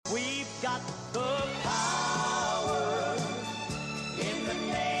got the power in the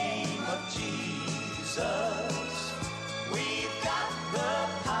name of Jesus. We've got the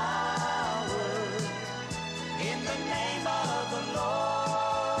power in the name of the Lord.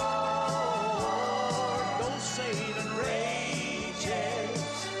 Though Satan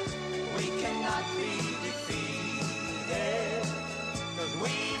rages, we cannot be defeated, 'cause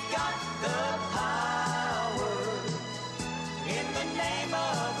we've got the power in the name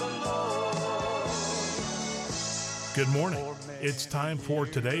of the Lord. Good morning. It's time for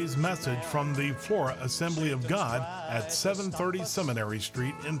today's message from the Flora Assembly of God at 730 Seminary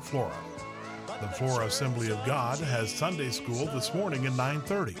Street in Flora. The Flora Assembly of God has Sunday school this morning at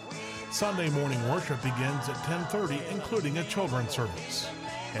 9:30. Sunday morning worship begins at 10:30, including a children's service.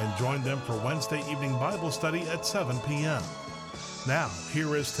 And join them for Wednesday evening Bible study at 7 p.m. Now,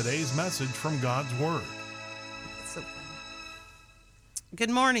 here is today's message from God's Word.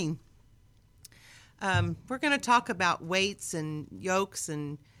 Good morning. We're going to talk about weights and yokes,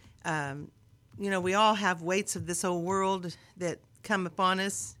 and we all have weights of this old world that come upon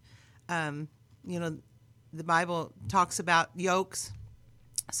us. The Bible talks about yokes,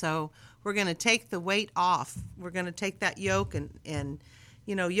 so we're going to take the weight off. We're going to take that yoke, and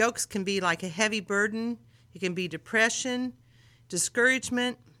yokes can be like a heavy burden. It can be depression,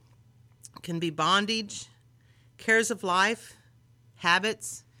 discouragement, it can be bondage, cares of life,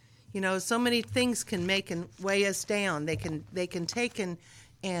 habits. So many things can make and weigh us down. They can take and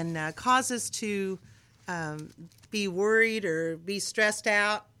cause us to be worried or be stressed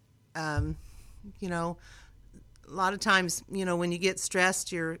out. A lot of times, when you get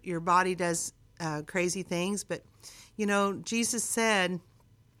stressed, your body does crazy things. But Jesus said,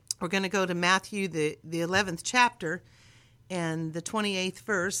 we're going to go to Matthew the 11th chapter and the 28th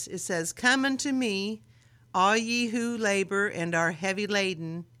verse. It says, "Come unto me, all ye who labor and are heavy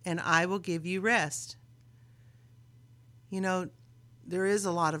laden, and I will give you rest." There is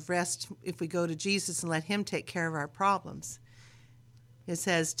a lot of rest if we go to Jesus and let Him take care of our problems. It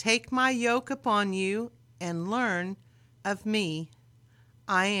says, "Take my yoke upon you and learn of me.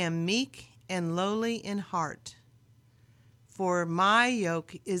 I am meek and lowly in heart. For my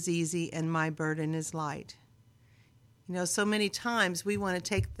yoke is easy and my burden is light." So many times we want to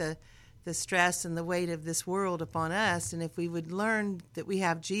take the stress and the weight of this world upon us, and if we would learn that we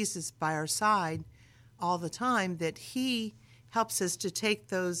have Jesus by our side all the time, that He helps us to take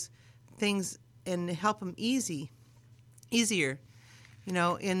those things and help them easier.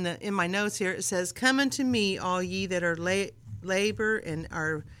 In my notes here it says, "Come unto me, all ye that are labor and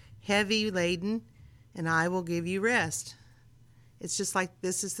are heavy laden, and I will give you rest." It's just like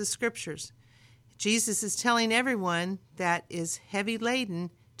this is the scriptures. Jesus is telling everyone that is heavy laden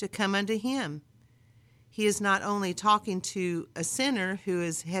to come unto Him. He is not only talking to a sinner who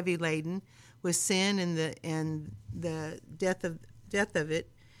is heavy laden with sin and the death of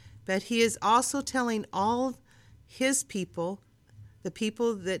it, but He is also telling all His people, the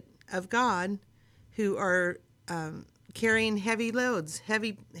people that of God, who are carrying heavy loads,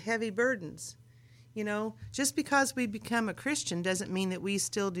 heavy burdens. Just because we become a Christian doesn't mean that we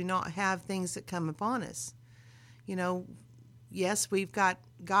still do not have things that come upon us. Yes, we've got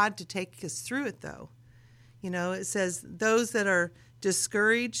God to take us through it, though. It says those that are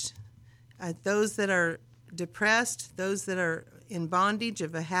discouraged, those that are depressed, those that are in bondage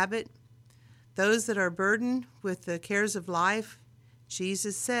of a habit, those that are burdened with the cares of life,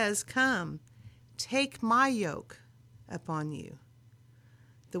 Jesus says, "Come, take my yoke upon you."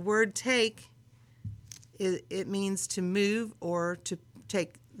 The word take, it means to move or to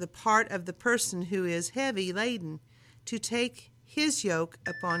take the part of the person who is heavy laden, to take His yoke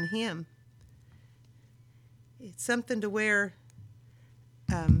upon him. It's something to where,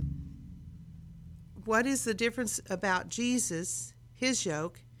 what is the difference about Jesus, His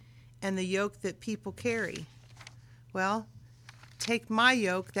yoke, and the yoke that people carry? Well, take my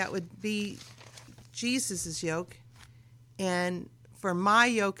yoke, that would be Jesus' yoke, and for my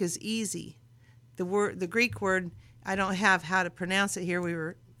yoke is easy. The Greek word, I don't have how to pronounce it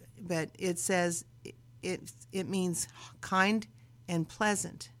here, but it says it means kind and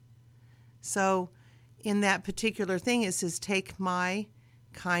pleasant. So in that particular thing, it says take my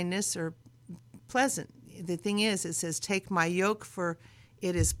kindness or pleasant. The thing is, it says take my yoke, for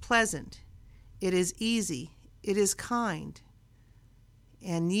it is pleasant, it is easy, it is kind,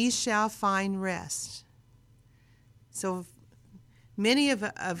 and ye shall find rest. So many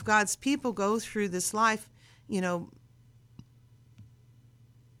of God's people go through this life,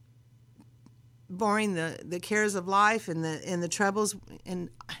 bearing the cares of life and the troubles, and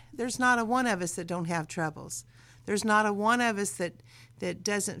there's not a one of us that don't have troubles. There's not a one of us that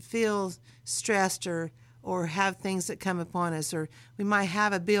doesn't feel stressed or have things that come upon us, or we might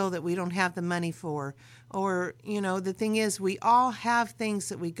have a bill that we don't have the money for. Or, the thing is, we all have things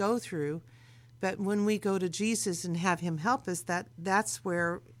that we go through, but when we go to Jesus and have him help us, that's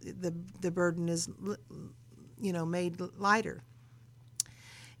where the burden is, made lighter.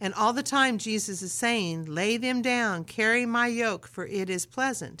 And all the time Jesus is saying, lay them down, carry my yoke, for it is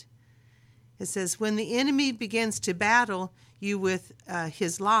pleasant. It says, when the enemy begins to battle you with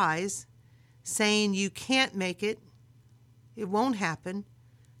his lies, saying you can't make it, it won't happen,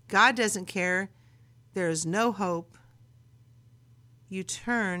 God doesn't care, there is no hope, you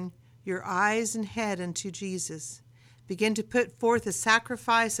turn your eyes and head unto Jesus. Begin to put forth a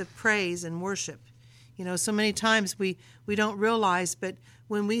sacrifice of praise and worship. So many times we don't realize, but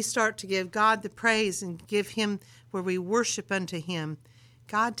when we start to give God the praise and give him where we worship unto him,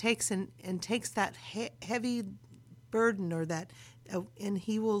 God takes that heavy burden or that, and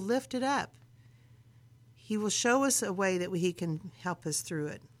he will lift it up. He will show us a way that he can help us through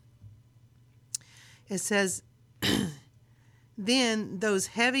it. It says, then those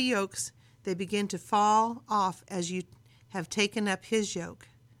heavy yokes, they begin to fall off as you have taken up his yoke.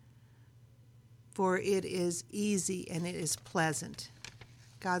 For it is easy and it is pleasant.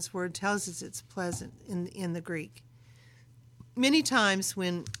 God's word tells us it's pleasant in the Greek. Many times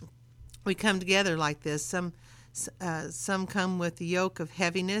when we come together like this, some come with the yoke of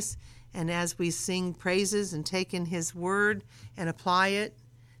heaviness, and as we sing praises and take in his word and apply it,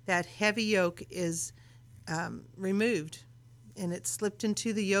 that heavy yoke is removed, and it's slipped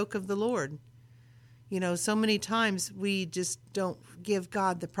into the yoke of the Lord. So many times we just don't give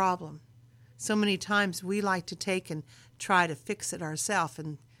God the problem. So many times we like to take and try to fix it ourselves,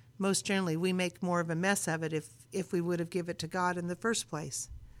 and most generally we make more of a mess of it if we would have given it to God in the first place.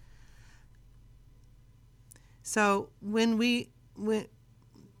 So when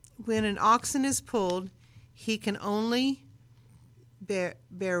an oxen is pulled, he can only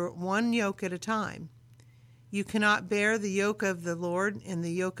bear one yoke at a time. You cannot bear the yoke of the Lord and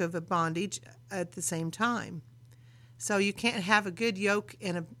the yoke of a bondage at the same time. So you can't have a good yoke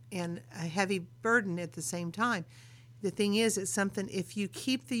and a heavy burden at the same time. The thing is, it's something, if you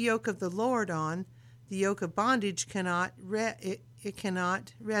keep the yoke of the Lord on, the yoke of bondage cannot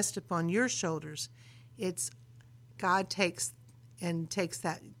rest upon your shoulders. It's God takes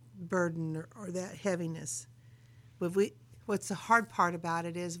that burden or that heaviness. But what's the hard part about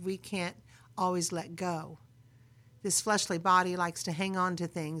it is we can't always let go. This fleshly body likes to hang on to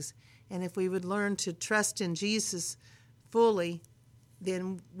things, and if we would learn to trust in Jesus fully,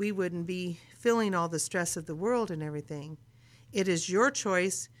 then we wouldn't be feeling all the stress of the world and everything. It is your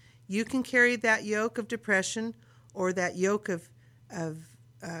choice. You can carry that yoke of depression or that yoke of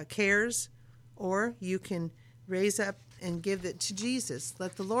cares, or you can raise up and give it to Jesus.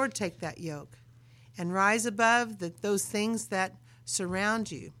 Let the Lord take that yoke and rise above those things that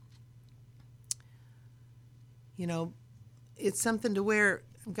surround you. It's something to where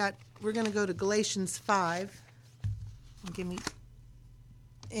we're going to go to Galatians 5.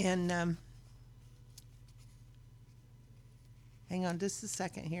 Hang on just a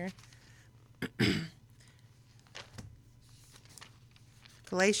second here.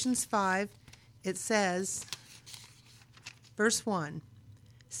 Galatians 5, it says, verse 1,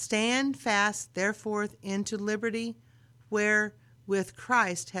 stand fast, therefore, into liberty, wherewith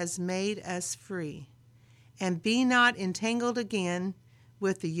Christ has made us free, and be not entangled again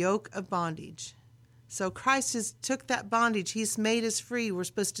with the yoke of bondage. So Christ has took that bondage. He's made us free. We're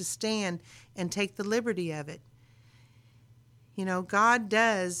supposed to stand and take the liberty of it. God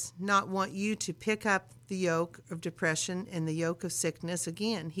does not want you to pick up the yoke of depression and the yoke of sickness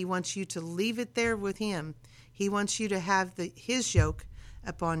again. He wants you to leave it there with him. He wants you to have his yoke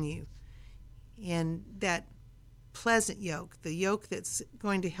upon you. And that pleasant yoke, the yoke that's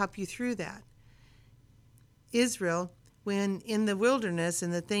going to help you through that. Israel, when in the wilderness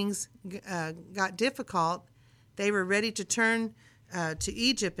and the things got difficult, they were ready to turn to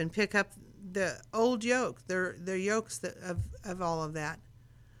Egypt and pick up the old yoke, their yokes of all of that.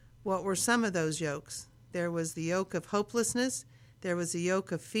 What were some of those yokes? There was the yoke of hopelessness. There was the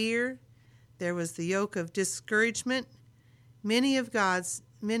yoke of fear. There was the yoke of discouragement. Many of God's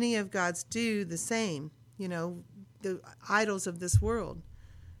do the same. The idols of this world.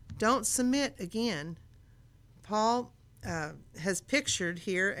 Don't submit again. Paul has pictured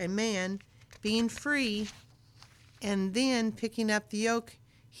here a man being free and then picking up the yoke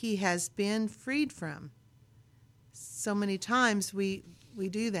he has been freed from. So many times we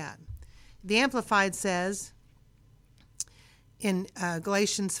do that. The Amplified says in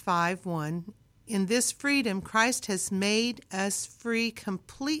Galatians 5:1, In this freedom, Christ has made us free,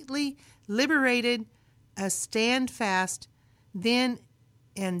 completely liberated us. Stand fast, then,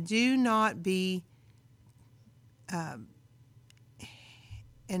 and do not be and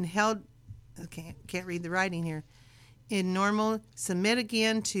held. Okay, can't read the writing here. In normal, submit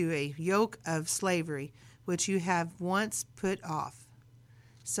again to a yoke of slavery, which you have once put off.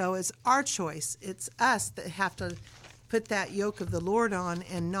 So it's our choice. It's us that have to put that yoke of the Lord on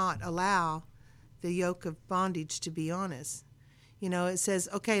and not allow the yoke of bondage to be on us. You know, it says,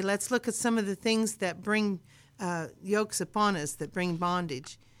 okay, let's look at some of the things that bring yokes upon us, that bring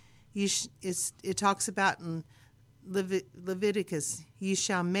bondage. It talks about in Leviticus, you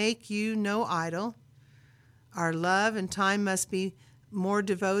shall make you no idol. Our love and time must be more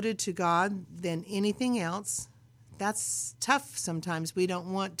devoted to God than anything else. That's tough sometimes. We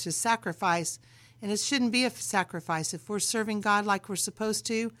don't want to sacrifice, and it shouldn't be a sacrifice. If we're serving God like we're supposed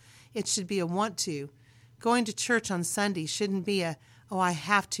to, it should be a want to. Going to church on Sunday shouldn't be oh, I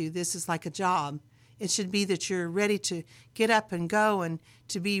have to. This is like a job. It should be that you're ready to get up and go, and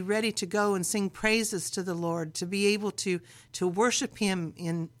to be ready to go and sing praises to the Lord, to be able to worship Him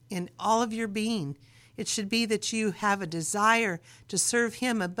in all of your being. It should be that you have a desire to serve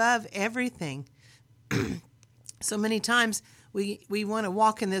Him above everything. So many times we want to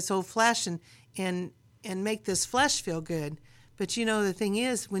walk in this old flesh and make this flesh feel good. But you know, the thing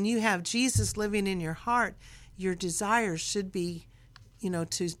is, when you have Jesus living in your heart, your desires should be, you know,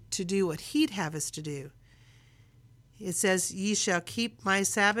 to do what He'd have us to do. It says, ye shall keep my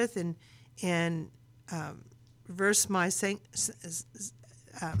Sabbath and verse my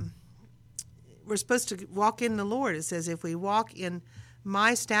we're supposed to walk in the Lord. It says, if we walk in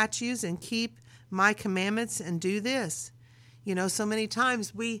my statutes and keep my commandments and do this. You know, so many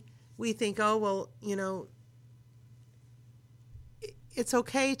times we think, oh, well, you know, it's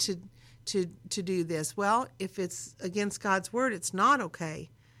okay to do this. Well, if it's against God's word, it's not okay.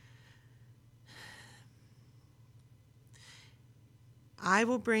 I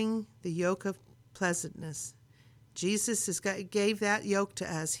will bring the yoke of pleasantness. Jesus gave that yoke to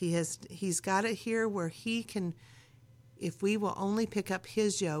us. He's got it here where He can, if we will only pick up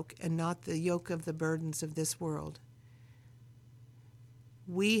His yoke and not the yoke of the burdens of this world.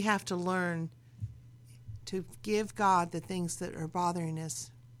 We have to learn to give God the things that are bothering us,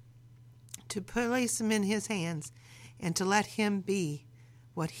 to place them in His hands, and to let Him be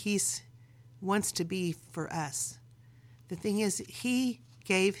what He wants to be for us. The thing is, He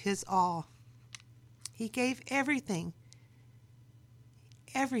gave His all. He gave everything.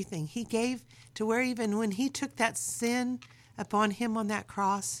 Everything. He gave to where even when He took that sin upon Him on that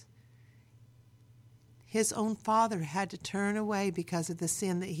cross, His own Father had to turn away because of the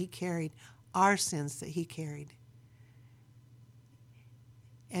sin that He carried, our sins that He carried.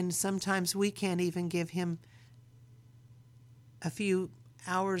 And sometimes we can't even give Him a few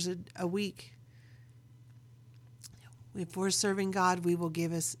hours a week. If we're serving God, we will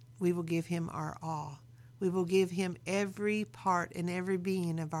give Him our all. We will give Him every part and every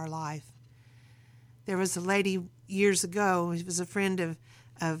being of our life. There was a lady years ago. She was a friend of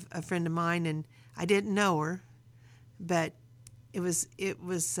a friend of mine, and I didn't know her, but it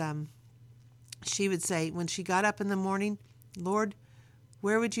was. She would say when she got up in the morning, Lord,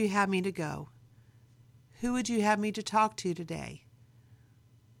 where would you have me to go? Who would you have me to talk to today?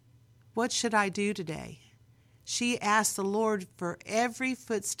 What should I do today? She asked the Lord for every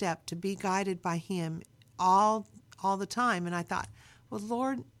footstep to be guided by Him all the time. And I thought, well,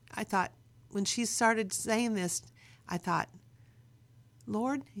 Lord, when she started saying this, I thought,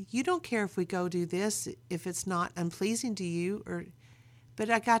 Lord, you don't care if we go do this, if it's not unpleasing to you. But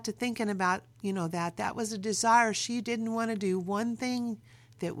I got to thinking about, that was a desire. She didn't want to do one thing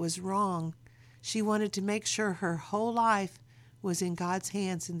that was wrong. She wanted to make sure her whole life was in God's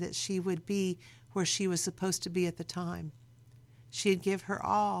hands and that she would be where she was supposed to be at the time. She'd give her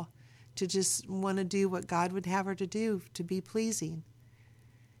all to just want to do what God would have her to do, to be pleasing.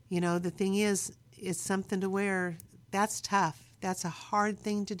 The thing is, it's something to where that's tough. That's a hard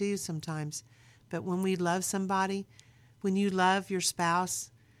thing to do sometimes. But when we love somebody, when you love your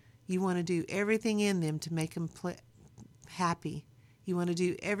spouse, you want to do everything in them to make them happy. You want to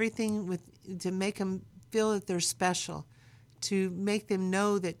do everything to make them feel that they're special, to make them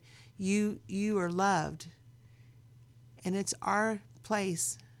know that you are loved. And it's our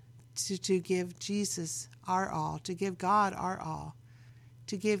place to give Jesus our all, to give God our all,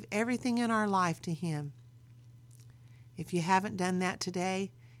 to give everything in our life to Him. If you haven't done that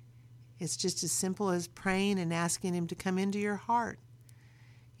today, it's just as simple as praying and asking Him to come into your heart.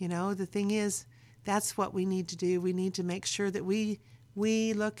 The thing is, that's what we need to do. We need to make sure that we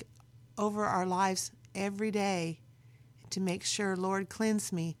look over our lives every day to make sure, Lord,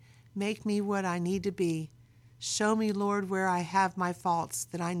 cleanse me. Make me what I need to be. Show me, Lord, where I have my faults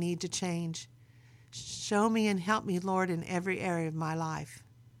that I need to change. Show me and help me, Lord, in every area of my life.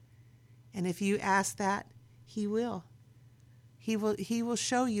 And if you ask that, He will. He will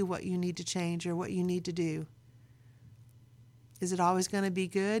show you what you need to change or what you need to do. Is it always going to be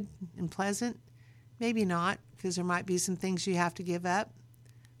good and pleasant? Maybe not, because there might be some things you have to give up.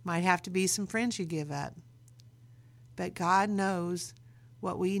 Might have to be some friends you give up. But God knows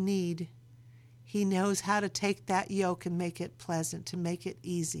what we need. He knows how to take that yoke and make it pleasant, to make it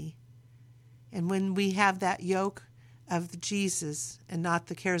easy. And when we have that yoke of Jesus and not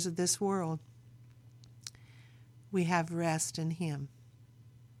the cares of this world, we have rest in Him.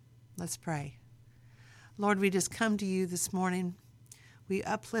 Let's pray. Lord, we just come to you this morning. We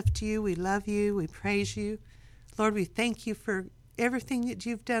uplift you. We love you. We praise you. Lord, we thank you for everything that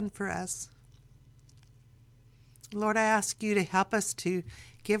you've done for us. Lord, I ask you to help us to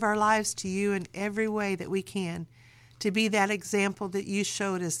give our lives to you in every way that we can, to be that example that you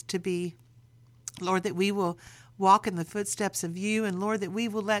showed us to be. Lord, that we will walk in the footsteps of you, and Lord, that we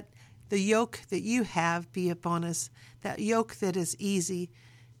will let the yoke that you have be upon us, that yoke that is easy,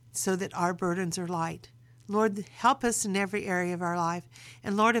 so that our burdens are light. Lord, help us in every area of our life.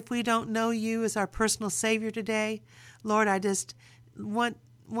 And Lord, if we don't know you as our personal Savior today, Lord, I just want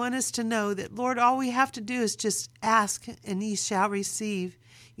us to know that, Lord, all we have to do is just ask and ye shall receive,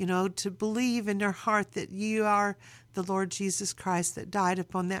 to believe in your heart that you are the Lord Jesus Christ that died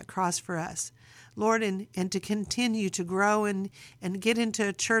upon that cross for us. Lord, and to continue to grow and get into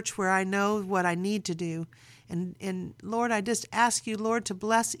a church where I know what I need to do. And Lord, I just ask you, Lord, to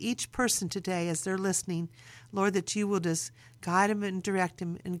bless each person today as they're listening. Lord, that you will just guide them and direct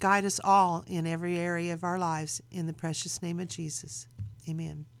them and guide us all in every area of our lives. In the precious name of Jesus.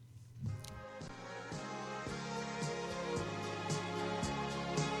 Amen.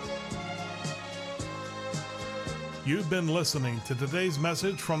 You've been listening to today's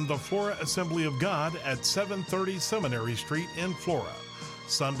message from the Flora Assembly of God at 730 Seminary Street in Flora.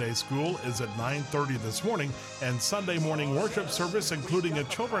 Sunday school is at 9:30 this morning, and Sunday morning worship service, including a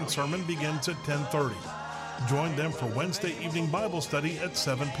children's sermon, begins at 10:30. Join them for Wednesday evening Bible study at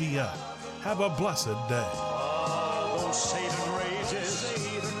 7 p.m. Have a blessed day. Though Satan rages,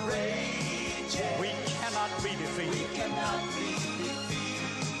 we cannot be defeated.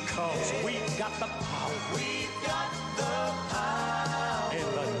 Because we've got the power. We've got the power. In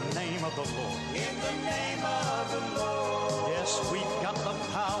the name of the Lord. In the name of the Lord. Yes, we've